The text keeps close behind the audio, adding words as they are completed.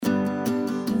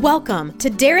Welcome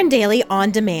to Darren Daily On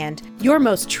Demand, your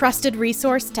most trusted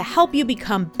resource to help you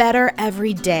become better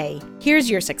every day. Here's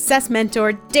your success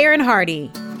mentor, Darren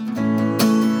Hardy.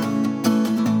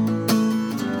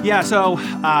 Yeah, so,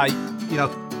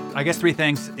 I guess three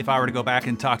things if I were to go back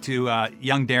and talk to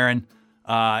young Darren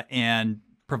and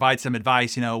provide some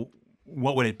advice,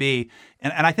 what would it be?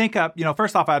 And I think,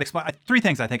 first off, I would explain three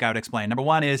things I think I would explain. Number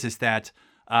one is that,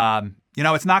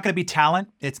 it's not going to be talent.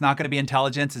 It's not going to be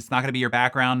intelligence. It's not going to be your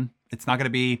background. It's not going to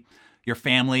be your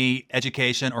family,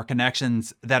 education, or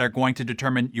connections that are going to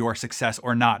determine your success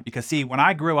or not. Because see, when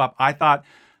I grew up, I thought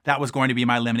that was going to be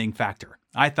my limiting factor.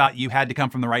 I thought you had to come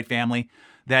from the right family,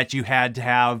 that you had to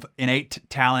have innate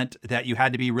talent, that you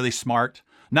had to be really smart,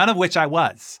 none of which I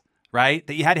was, right?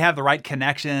 That you had to have the right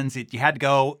connections, that you had to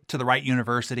go to the right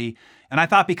university. And I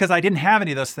thought because I didn't have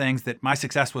any of those things that my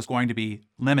success was going to be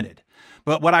limited.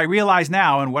 But what I realize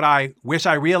now, and what I wish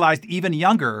I realized even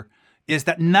younger, is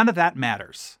that none of that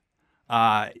matters.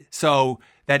 So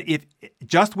that if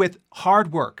just with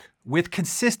hard work, with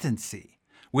consistency,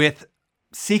 with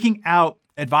seeking out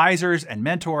advisors and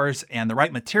mentors and the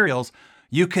right materials,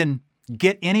 you can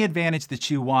get any advantage that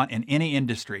you want in any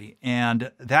industry.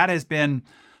 And that has been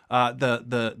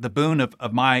the boon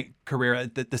of my career.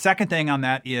 The second thing on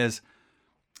that is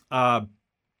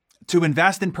to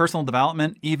invest in personal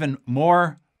development even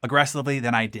more aggressively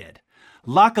than I did.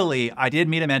 Luckily, I did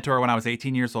meet a mentor when I was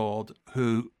 18 years old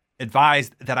who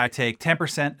advised that I take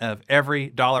 10% of every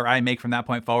dollar I make from that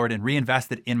point forward and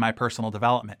reinvest it in my personal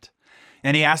development.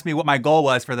 And he asked me what my goal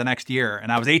was for the next year.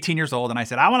 And I was 18 years old and I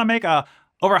said, I want to make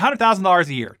over $100,000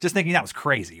 a year. Just thinking that was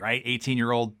crazy, right?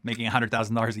 18-year-old making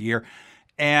 $100,000 a year.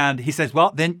 And he says,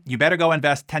 well, then you better go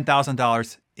invest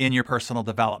 $10,000 in your personal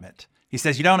development. He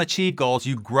says, you don't achieve goals,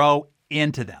 you grow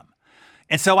into them.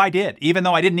 And so I did. Even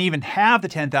though I didn't even have the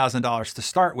 $10,000 to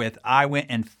start with, I went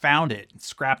and found it, and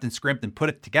scrapped and scrimped and put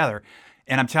it together.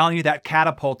 And I'm telling you, that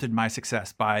catapulted my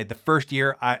success. By the first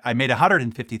year, I made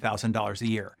 $150,000 a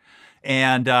year.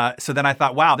 And so then I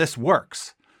thought, wow, this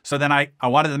works. So then I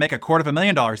wanted to make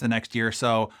 $250,000 the next year.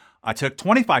 So I took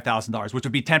 $25,000, which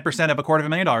would be 10% of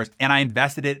 $250,000, and I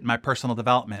invested it in my personal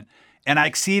development. And I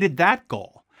exceeded that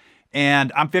goal.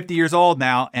 And I'm 50 years old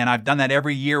now, and I've done that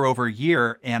every year over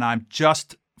year, and I'm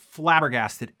just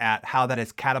flabbergasted at how that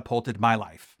has catapulted my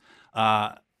life.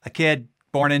 A kid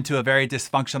born into a very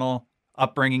dysfunctional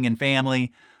upbringing and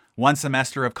family, one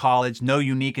semester of college, no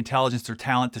unique intelligence or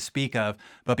talent to speak of,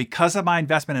 but because of my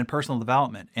investment in personal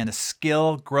development and the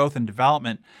skill, growth, and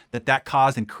development that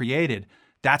caused and created,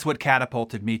 that's what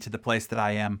catapulted me to the place that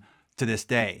I am to this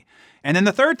day. And then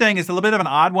the third thing is a little bit of an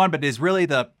odd one, but is really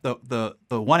the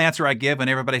one answer I give when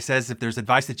everybody says, if there's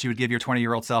advice that you would give your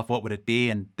 20-year-old self, what would it be?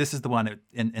 And this is the one,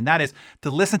 and that is to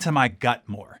listen to my gut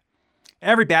more.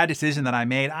 Every bad decision that I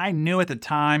made, I knew at the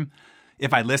time,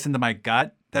 if I listened to my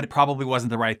gut, that it probably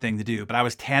wasn't the right thing to do. But I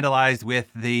was tantalized with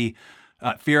the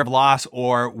fear of loss,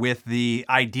 or with the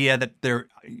idea that there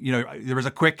was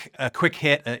a quick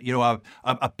hit,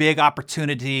 a big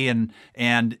opportunity, and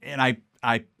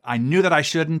I knew that I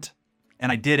shouldn't,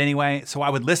 and I did anyway. So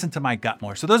I would listen to my gut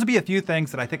more. So those would be a few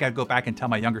things that I think I'd go back and tell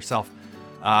my younger self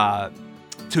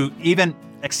to even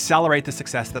accelerate the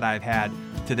success that I've had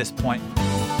to this point.